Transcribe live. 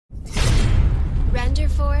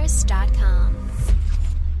wonderforce.com.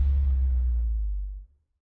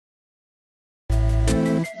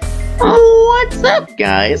 What's up,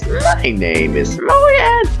 guys? My name is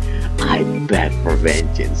Moyan. I'm back for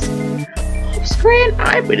vengeance. Off screen,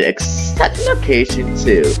 I predict such location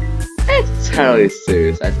too. It's totally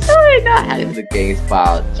serious. I'm totally not hacking to the games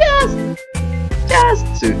file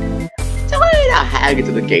totally not hacking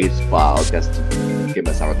to the games file just to give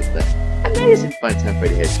myself the amazing fun time for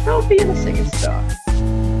the hit trophy and a second star.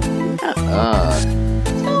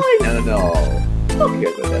 Totally no. Okay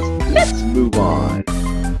with this. Let's move on.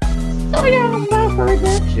 So yeah, I'm out for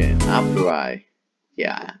redemption. After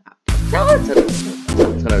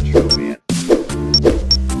tell the truth, man.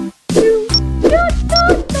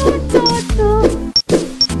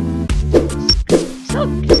 So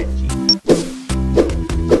catchy.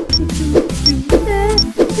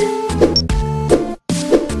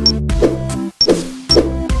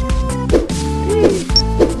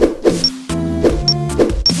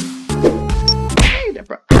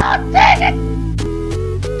 Oh, dang it!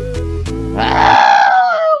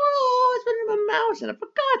 It's been in my mouse and I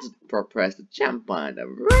forgot to press the jump button the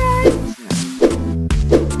right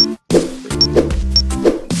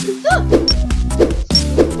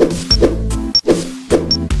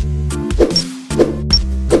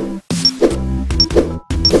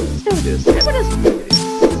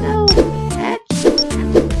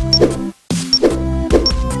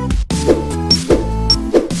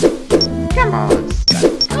Come on,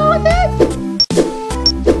 Scott. Go with it!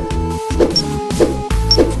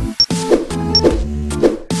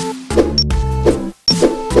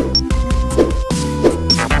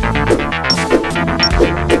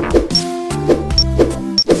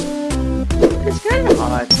 It's kind of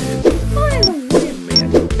hard to find a way, man.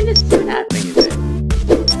 And it's so not amazing.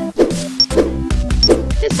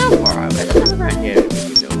 It's so far away. There's nothing around here to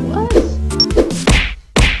make you know what.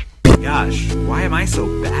 Gosh, why am I so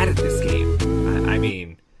bad at this game? I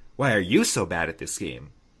mean, why are you so bad at this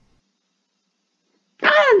game? I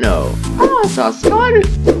don't know. I thought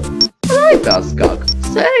Scott could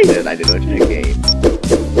say that I didn't know the game.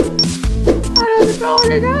 I don't know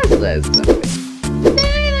what it does says something.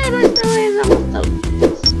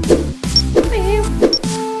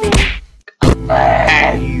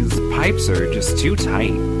 These pipes are just too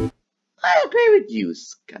tight. I agree with you,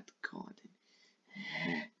 Scott Gordon.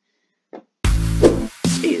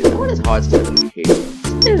 It's not as hard to say here.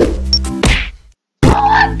 Oh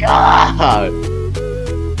my god!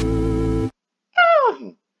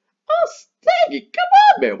 Oh, Stinky, come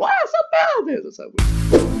on, man! Why are you so bad at this or something?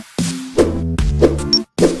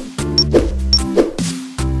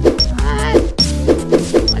 Hi!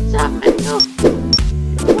 What's up, man?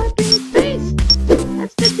 You like being space?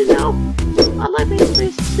 That's good to know. I like being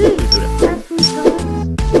space too. Do the fast food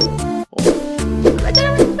times. Oh, I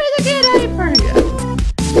didn't want space again, I ain't pretty yet.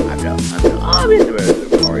 I'm always aware of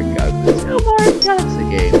the Mario Galaxy. Two Mario Galaxy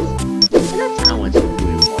games. And that's how much I'm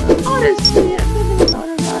doing more. Honestly, I'm living about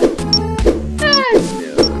a lot. That's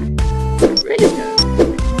new. I'm really good.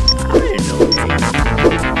 I didn't know games.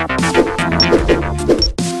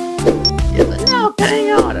 Yes, I know,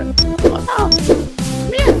 getting on it. Oh no.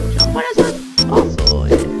 Man, jump on us also.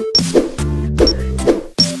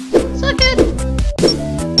 Suck it.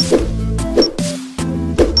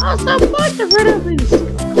 Also, bunch of rid of these.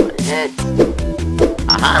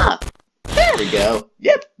 Aha! There we go.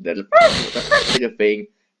 Yep, the first little thing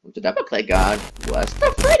to double click on was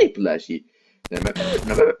the Freddy plushie.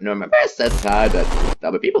 Remember I said that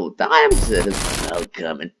there were people who die and said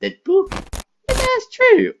welcome and then poof. And that's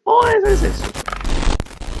true. Always is true.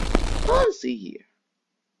 Let's see here.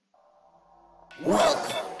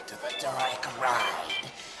 Welcome to the Dark Ride,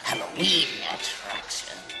 Halloween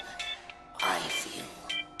attraction. I feel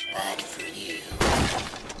bad for you.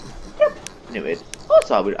 Yep. Anyways,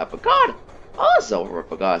 also I forgot. Also, I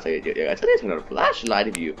forgot to say, I turn on a flashlight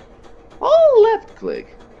if you hold left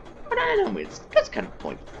click. But I know that's kind of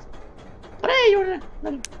pointless. But hey, you wanna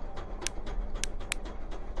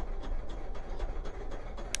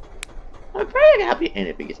I'm afraid I can help you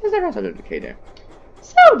anything. It says everyone's under the indicator.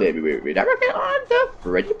 So then we redirect on the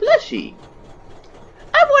Freddy plushie.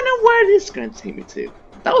 I wonder where this is gonna take me to.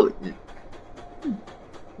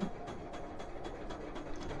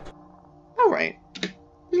 Alright.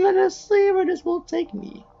 Let us see where this will take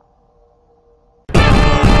me.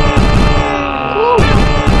 Oh.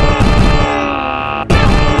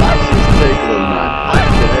 Let's just take it on my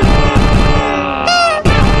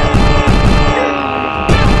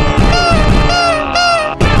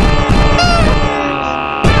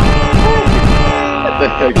What the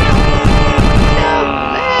heck? Jump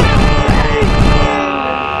left, right.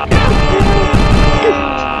 Go through.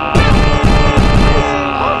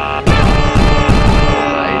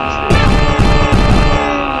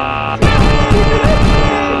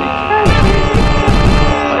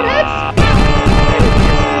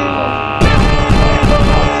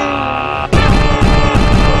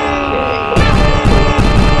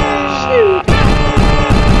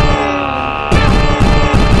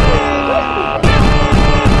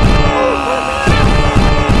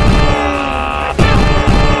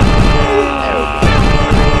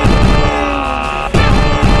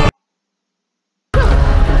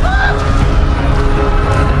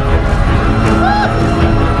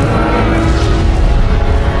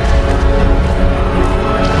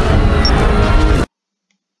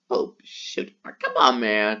 Come on,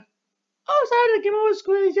 man. Oh, sorry, the game over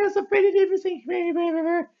school is just a pretty different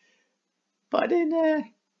thing. But in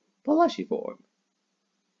plushie form.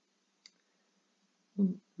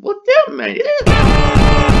 Well, damn, man. It is.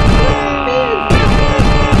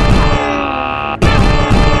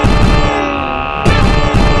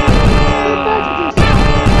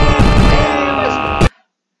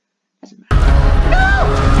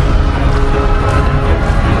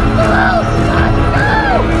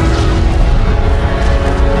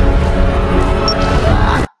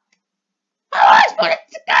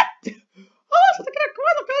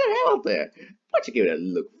 There. But you give it a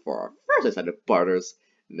look for first I said the butters.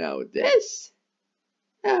 Now this.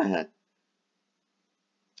 Oh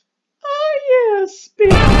yes,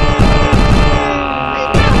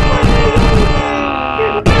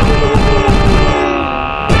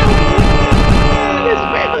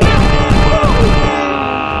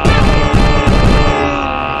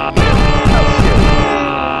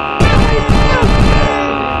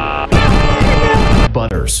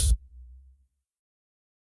 Butters.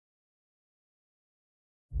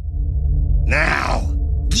 Now,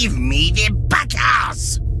 give me the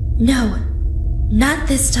butters! No, not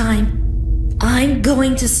this time. I'm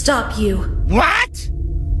going to stop you. What?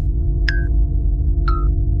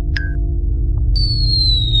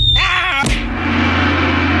 Ah!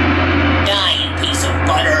 Die, you piece of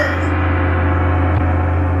butter!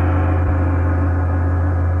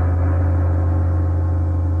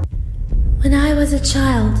 When I was a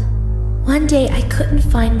child, one day I couldn't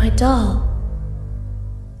find my doll.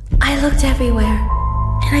 I looked everywhere,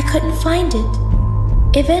 and I couldn't find it.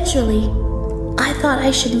 Eventually, I thought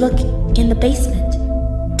I should look in the basement.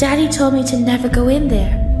 Daddy told me to never go in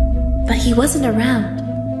there, but he wasn't around.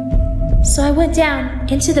 So I went down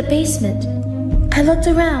into the basement. I looked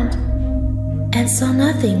around and saw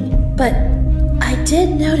nothing, but I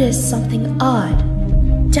did notice something odd.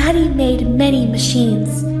 Daddy made many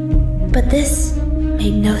machines, but this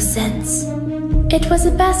made no sense. It was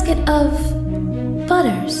a basket of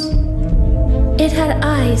butters. It had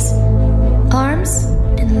eyes, arms,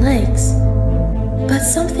 and legs, but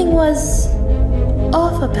something was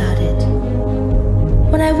off about it.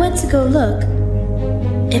 When I went to go look,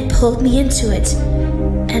 it pulled me into it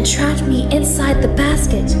and trapped me inside the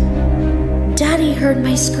basket. Daddy heard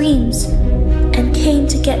my screams and came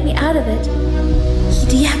to get me out of it.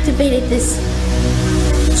 He deactivated this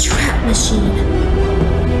trap machine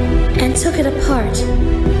and took it apart,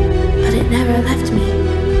 but it never left me.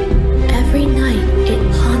 Every night it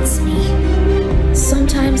haunts me.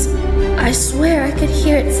 Sometimes I swear I could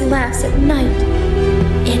hear its laughs at night.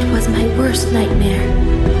 It was my worst nightmare.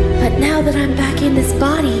 But now that I'm back in this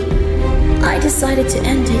body, I decided to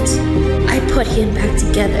end it. I put him back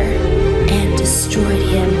together and destroyed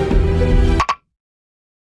him.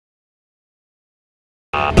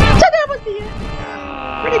 So that was the end.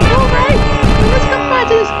 Pretty cool, right? Let's come back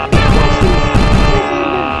to this.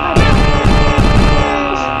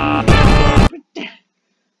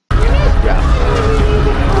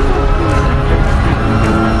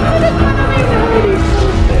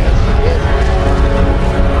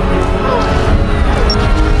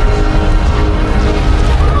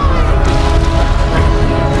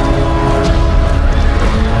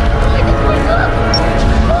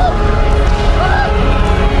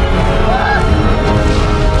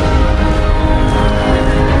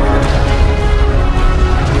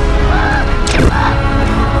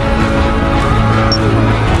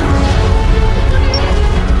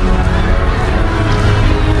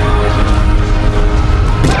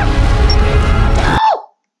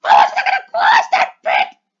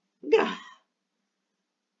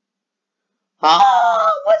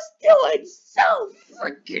 Oh, what's doing so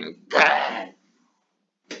freaking good?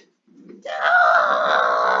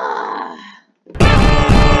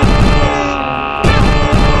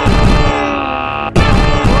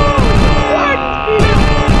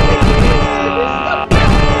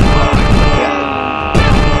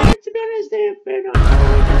 To be honest, they've been on.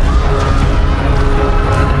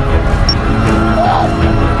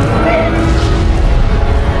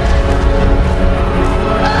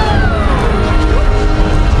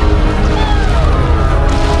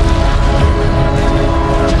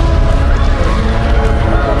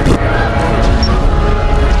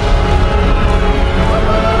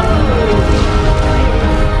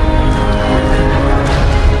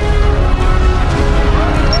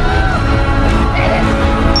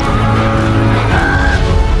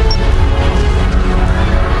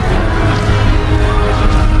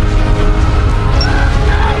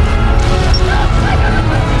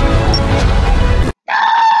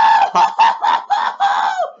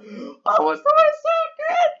 I was doing so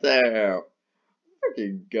good there.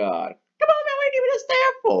 Freaking God. Come on, man, what are you giving us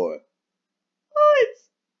there for? Oh, it's...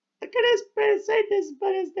 I couldn't say this,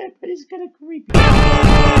 but it's kind of creepy.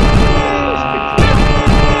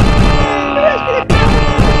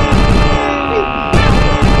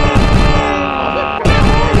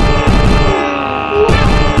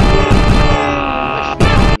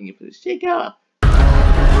 Shake up.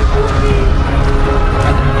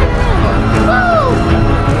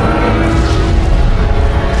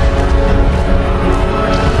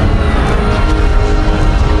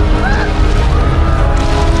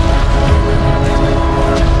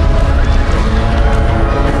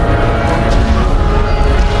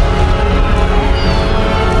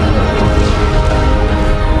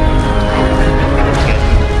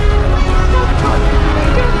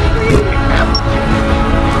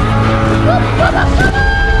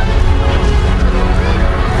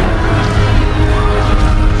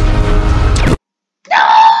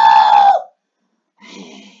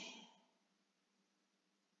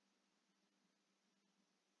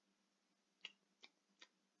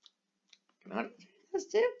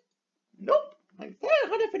 That's it. Nope. I'm very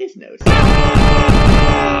hard for this nose.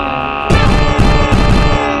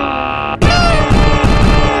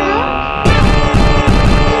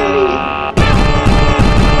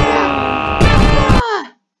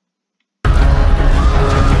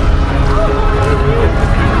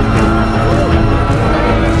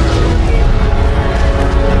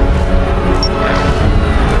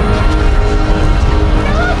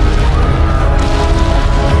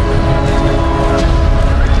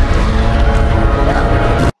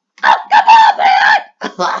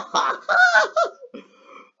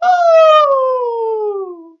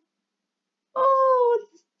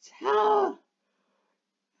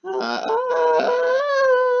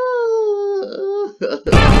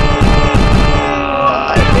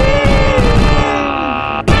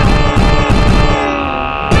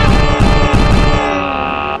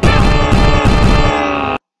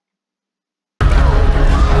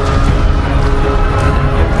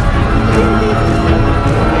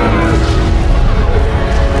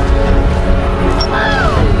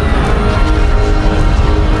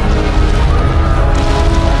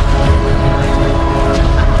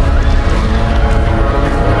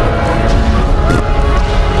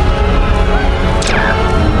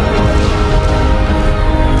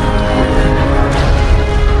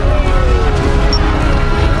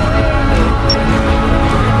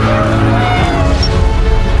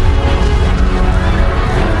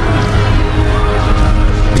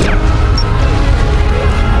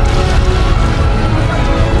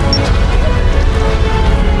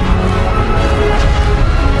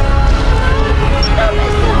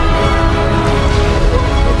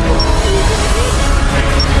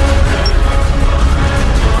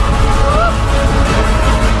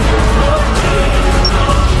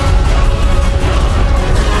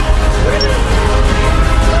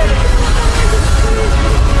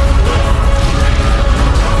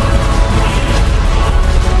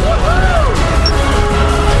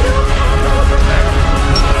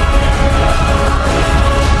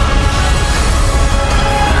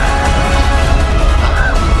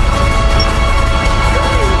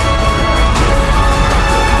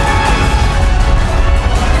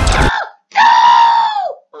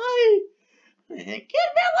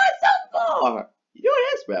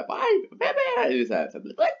 Some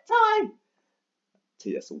good time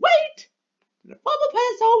to just wait and the bubble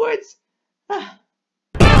pass onwards.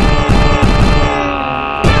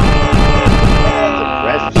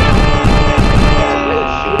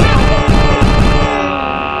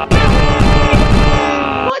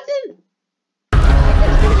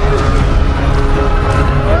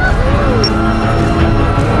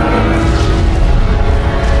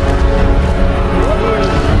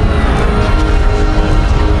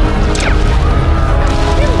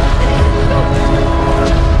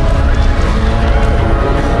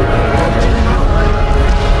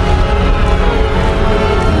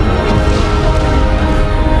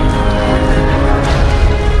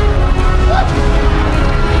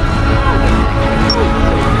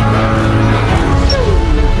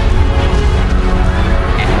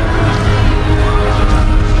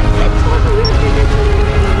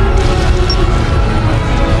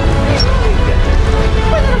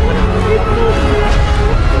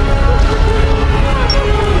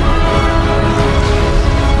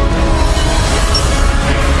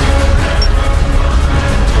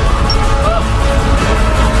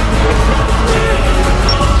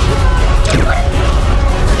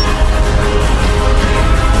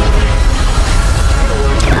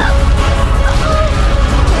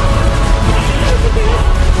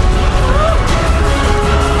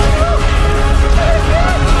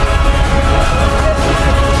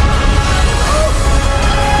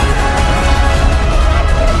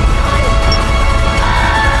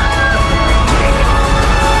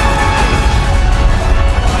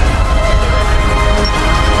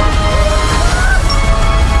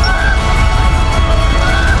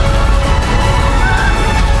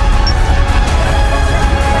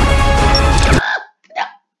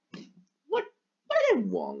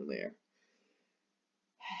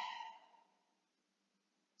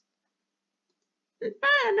 Man,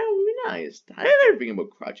 that would be nice. I didn't think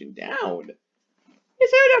about crouching down. Is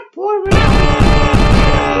it a poor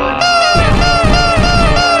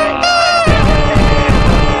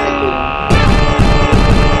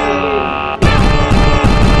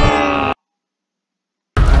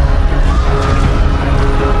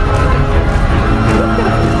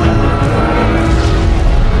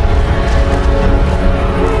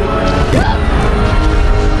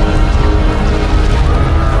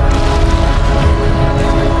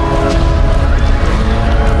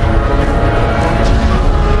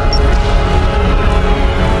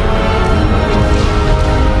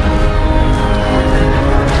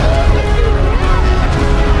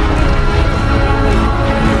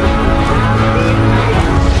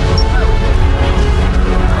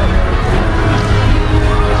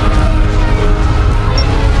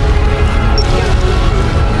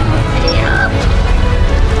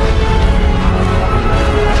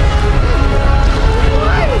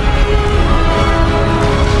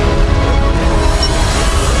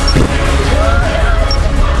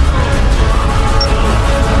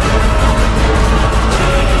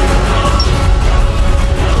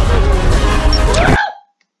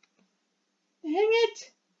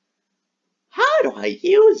How do I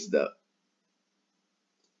use them?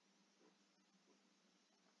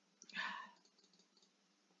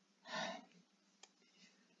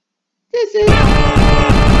 This is...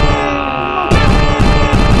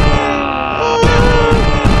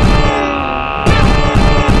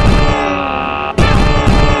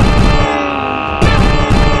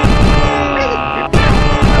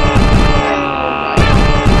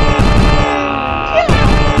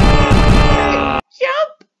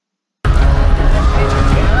 Jump!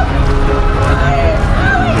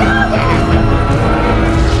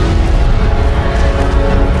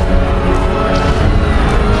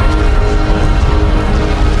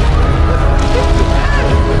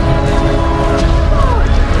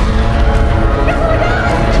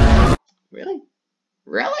 Really?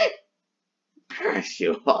 Really? Curse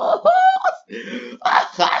you all!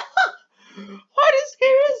 Oh, this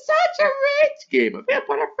game is such a rich game. I feel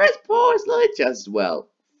for the first pose like just well.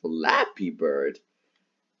 Flappy Bird.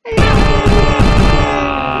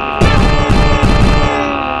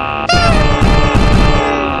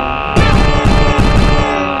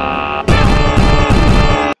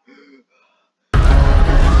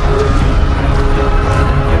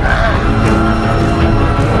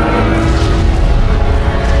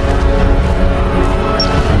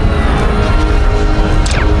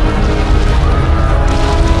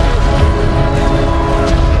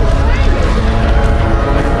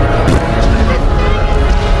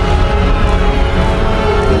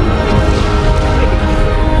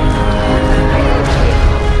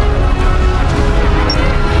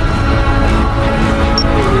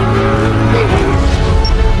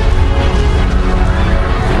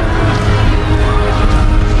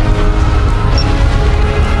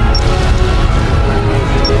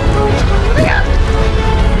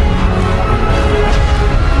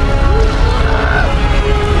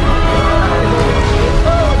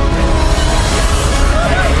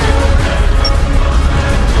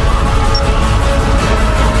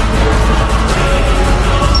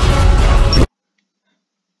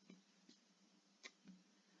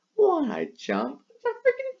 I jump? There's a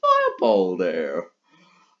freaking fireball there.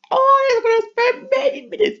 Oh, I'm gonna spend many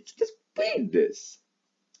minutes to just beat this.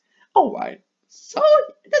 Alright, so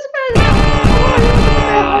it doesn't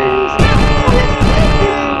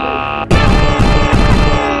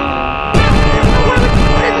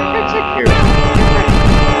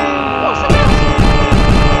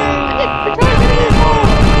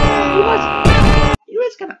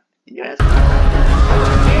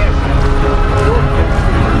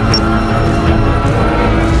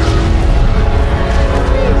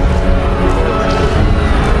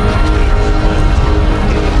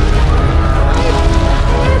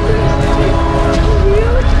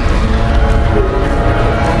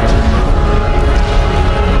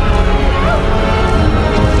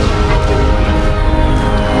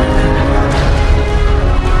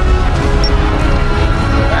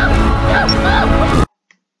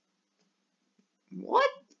What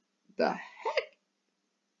the heck?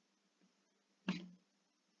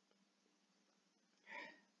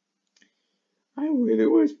 I really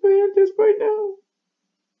wish I had this right now.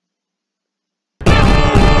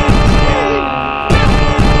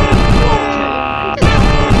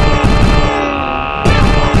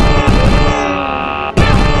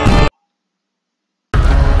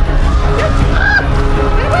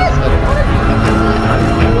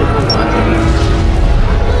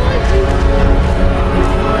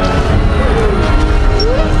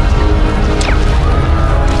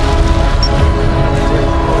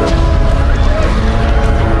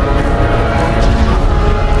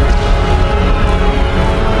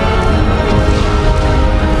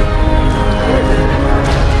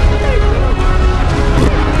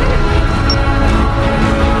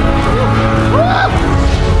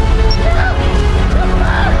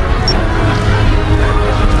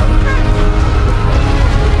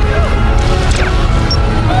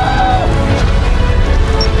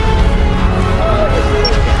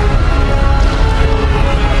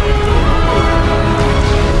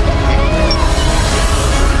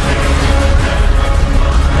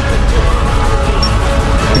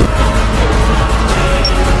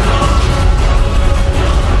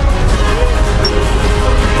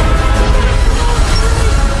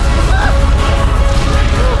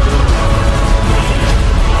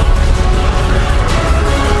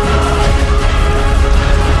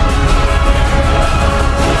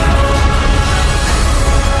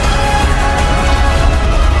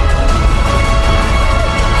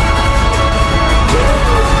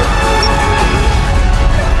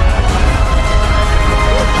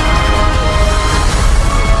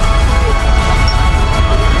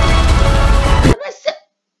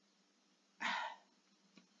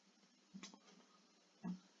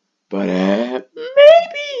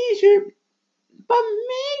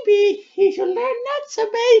 should learn not to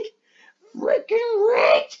make freaking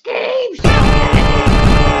rage games.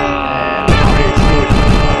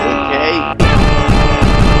 Okay.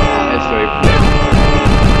 That's very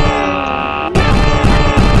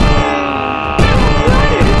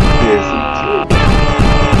busy too.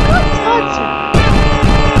 Good answer.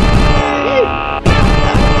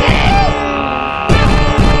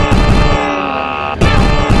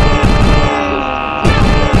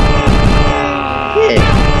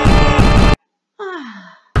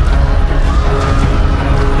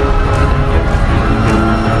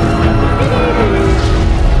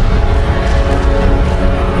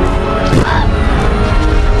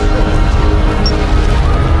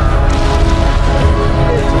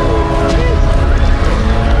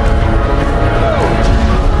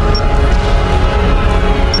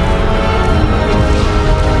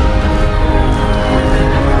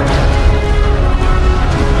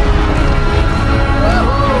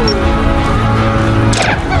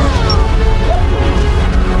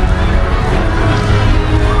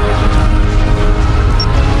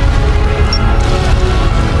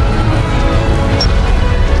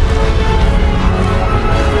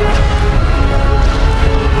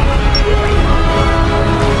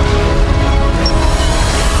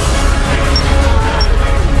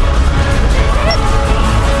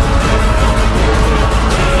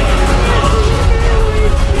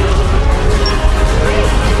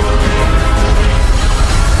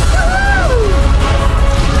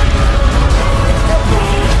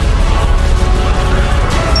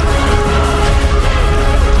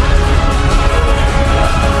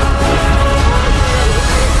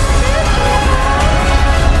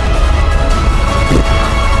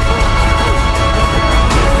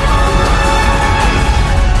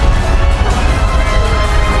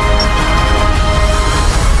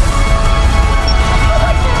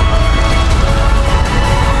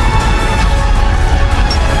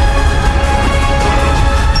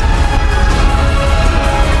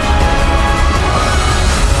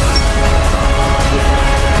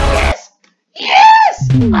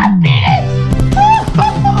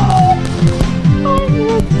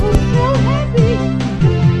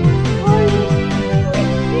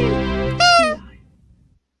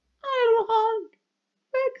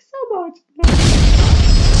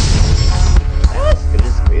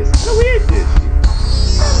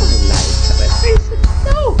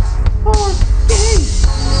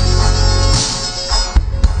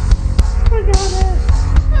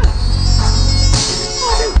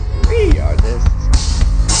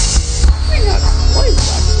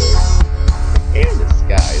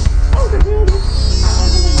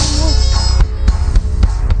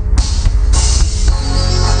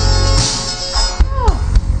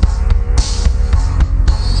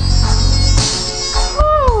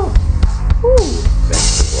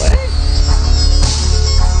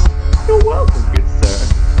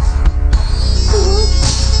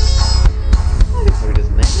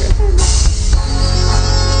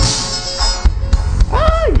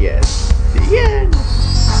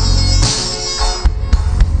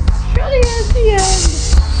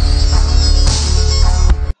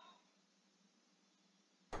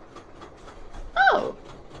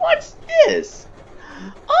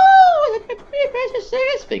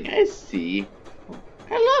 I see.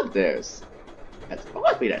 I love this. That's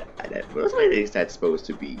supposed to be what is that supposed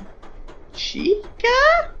to be?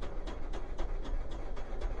 Chica?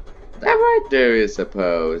 That right there is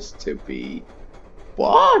supposed to be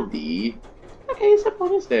Bonnie. Okay,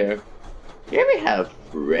 someone is there. Here we have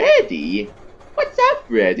Freddy. What's up,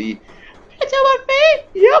 Freddy? It's about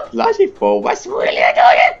me. Your plushie for what's really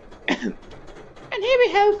annoying. And here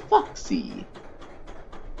we have Foxy.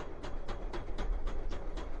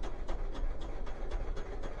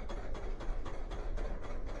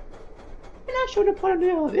 I'm not sure the point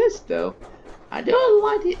of all this though. I don't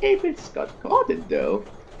like the 8-bit Scott Corden though.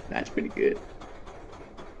 That's pretty good.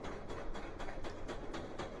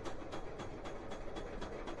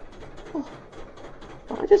 Oh,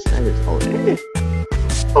 I just had this already.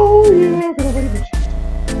 Oh yeah, but I already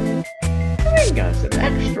mentioned. We got some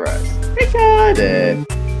extras. We got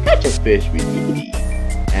Catch a Fish with Edie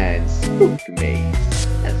and Spook Maze.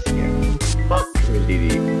 That's scary. Fuck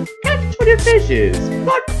Edie. Catch 20 fishes,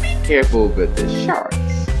 but be careful with the sharks.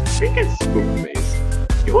 We got Spook Maze.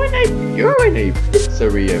 You're in a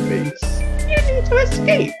pizzeria maze. You need to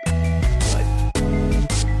escape. But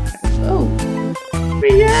hello.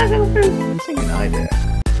 But yeah, no one's singing either.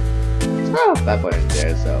 There's no bad one in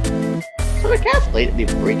there, so we can't play the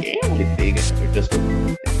free game or anything. We're just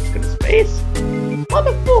gonna space. Well,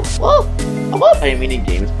 before, I won't play mini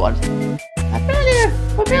games, but I'm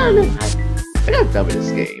done with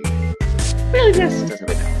this game. really just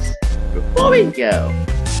something else. Before we go,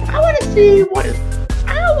 I want to see what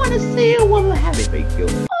will happen if we go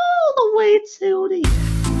all the way to the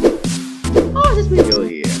end. Oh, this video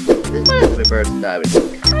here. This might have been first time. It's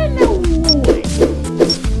kind of annoying.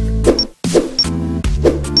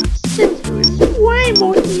 Seems to it's way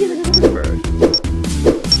more easy than the first.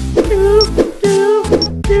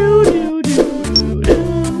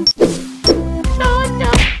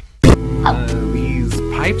 These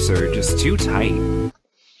pipes are just too tight.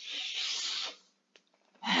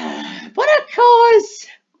 But of course,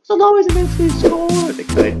 so long as it makes me score, they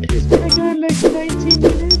could. It's been a good like 19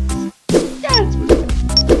 minutes. That's what's good.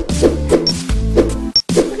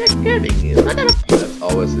 But the good thing is, not that that's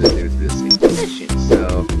always the same position,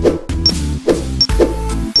 so.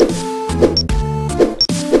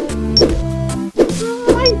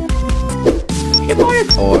 Keep on it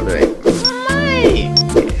ordering.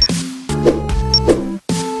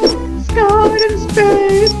 Sky and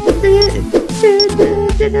space.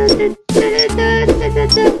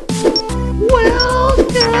 Welcome!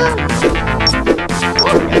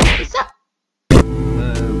 Okay, what's up?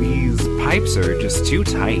 These pipes are just too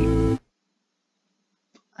tight.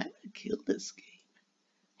 I'm gonna kill this game.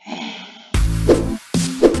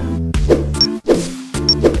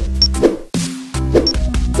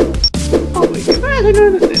 Oh, wait, if I had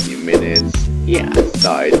another 20 minutes. Yeah,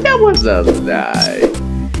 sorry, that was a lie.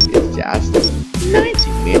 It's just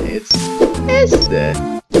 90 minutes. It's the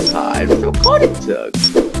time recording took.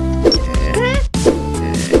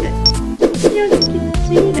 You can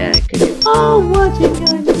see that because you're all watching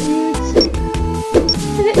on YouTube.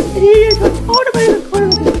 And you just automatically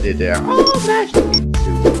recording they're all mashed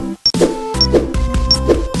into.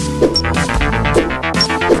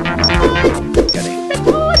 Getting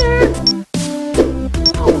recorder.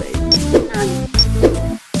 Oh wait,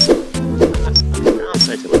 I'm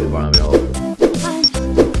such a little bit wrong.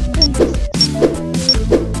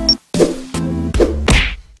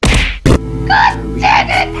 God damn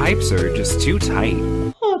it! Pipes are just too tight.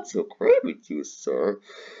 Oh, it's so great with you, sir.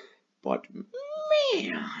 But man,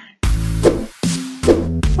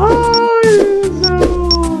 I'm so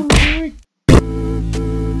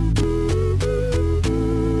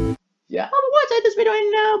yeah, I'm watching this video right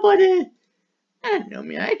now, but I don't know,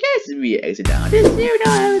 man. I guess if we exit down this here, I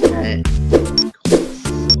was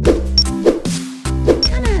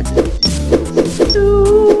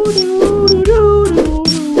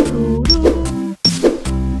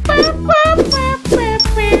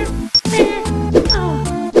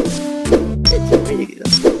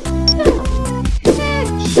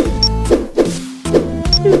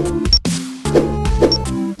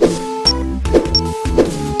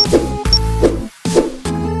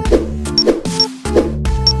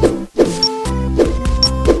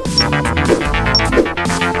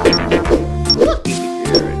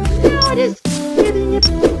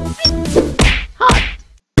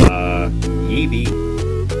Evie.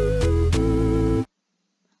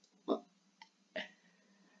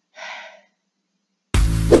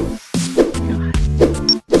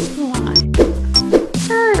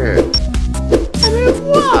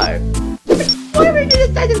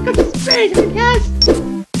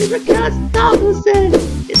 Because Donald said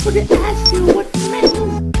it's going to ask you what man's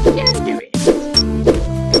gender is.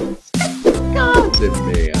 God,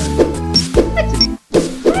 man. Actually,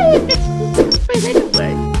 it's space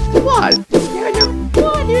anyway. What? There no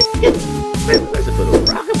one who gets there's a little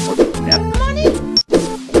rocket for that money.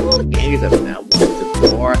 All the gangs have now won the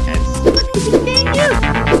door and split the game you.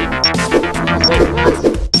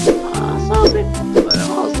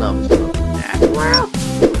 Awesome that world.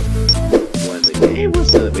 When the game was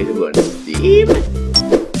available on Steam,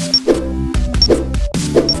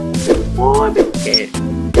 before it became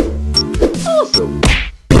also.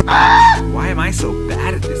 Why am I so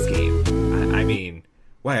bad at this game? I mean,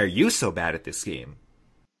 why are you so bad at this game?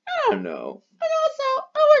 I don't know. But also,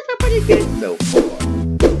 I was pretty good so far.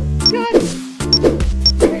 God.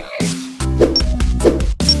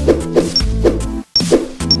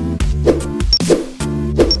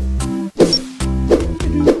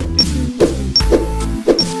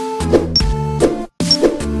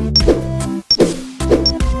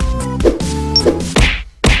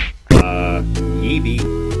 Evie. Oh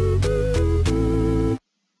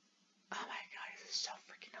my god, this is so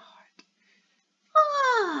freaking hard.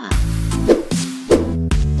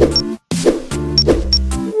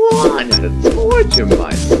 Wanted to torture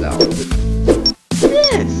myself with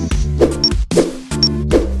this.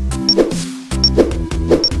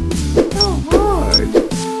 So hard.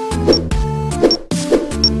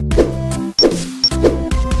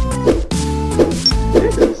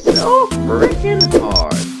 This is so freaking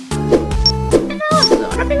hard.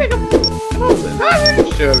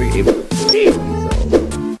 sure I'll be able to play with myself.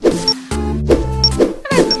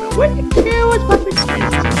 I don't know what the hell was popping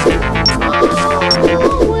this.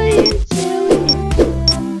 Oh, wait until it.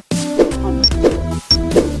 Oh my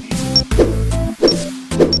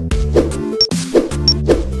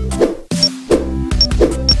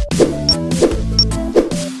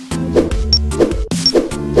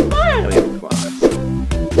finally across.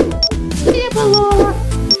 Yeah, below.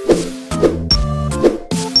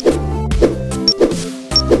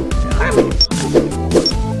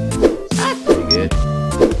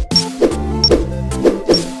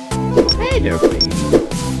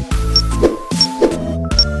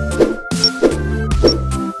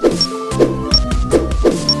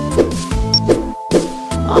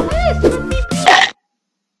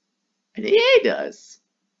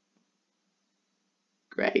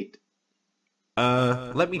 Great.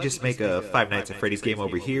 Let me just make a Five Nights at Freddy's game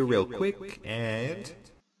over here real quick, and...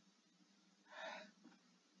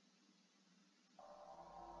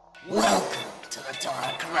 Welcome to the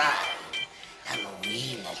Dark Ride,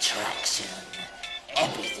 Halloween attraction.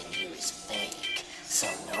 Everything here is fake, so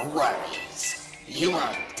no worries. You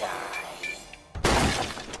won't die.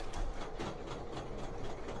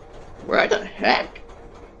 Where the heck?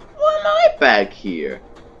 Why am I back here?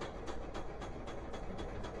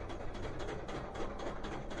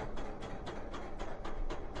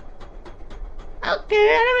 Okay,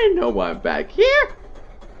 I don't even know why I'm back here.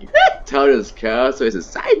 You can't tell this car, so it's a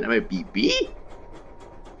side I'm a BB.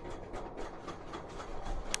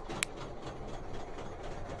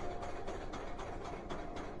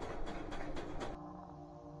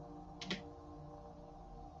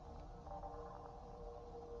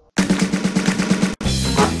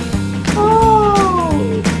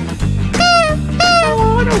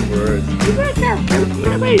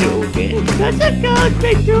 That's a good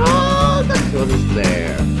picture. Oh, the girl is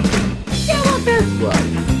there. Yeah, well, guess what?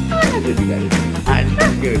 I'm not gonna do that. I'm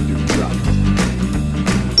not gonna do drugs.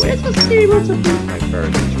 Where's the steamers of my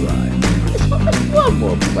first try? Just one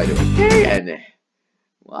more flight of okay, and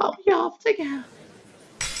well, we off to go.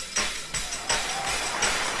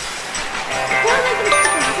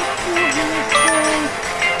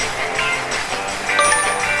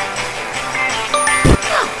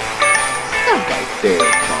 Stop right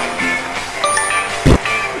there.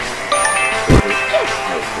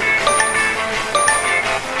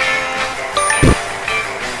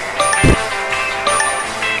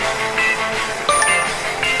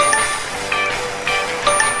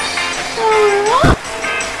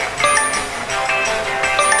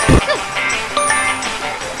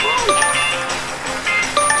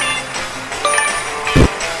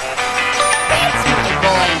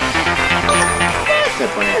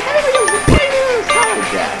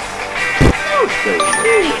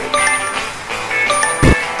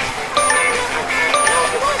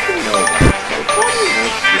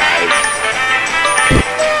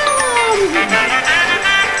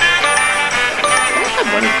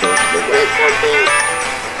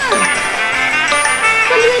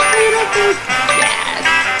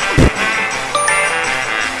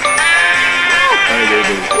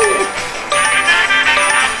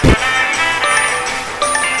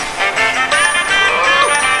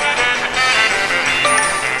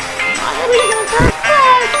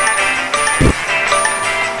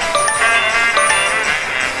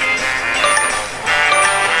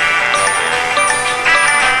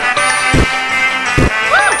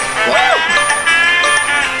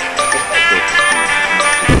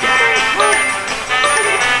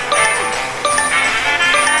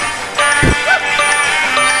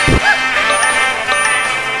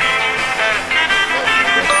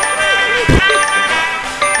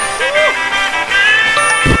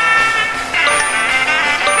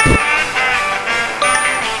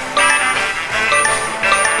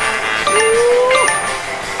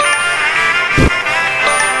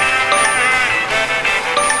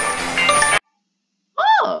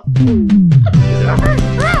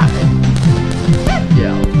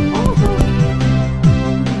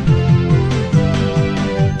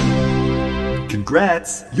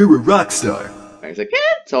 Congrats, you're a rock star. Thanks again,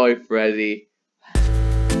 Toy Freddy.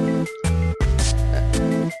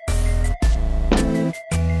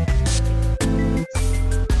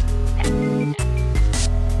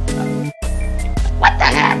 What the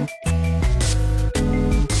heck?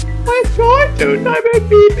 My cartoon, I'm a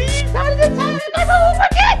baby. How did it time to go home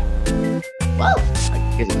again? Well, I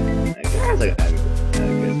guess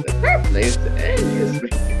the fair place to end is me.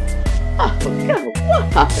 Oh, come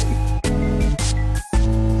on.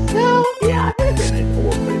 So, yeah, I've been in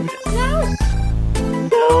over 30 minutes now.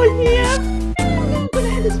 So, yeah, I'm not gonna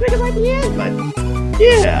end this video right here, but,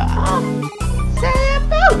 yeah. say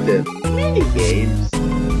about the mini games?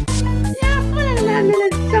 Yeah, I'm gonna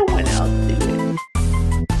let someone else do it.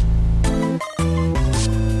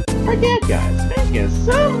 Again, guys, thank you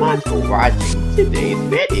so much for watching today's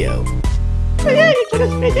video. So yeah, you for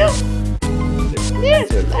this video.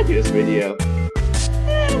 If you like this video,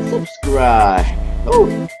 and subscribe.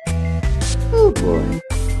 Oh.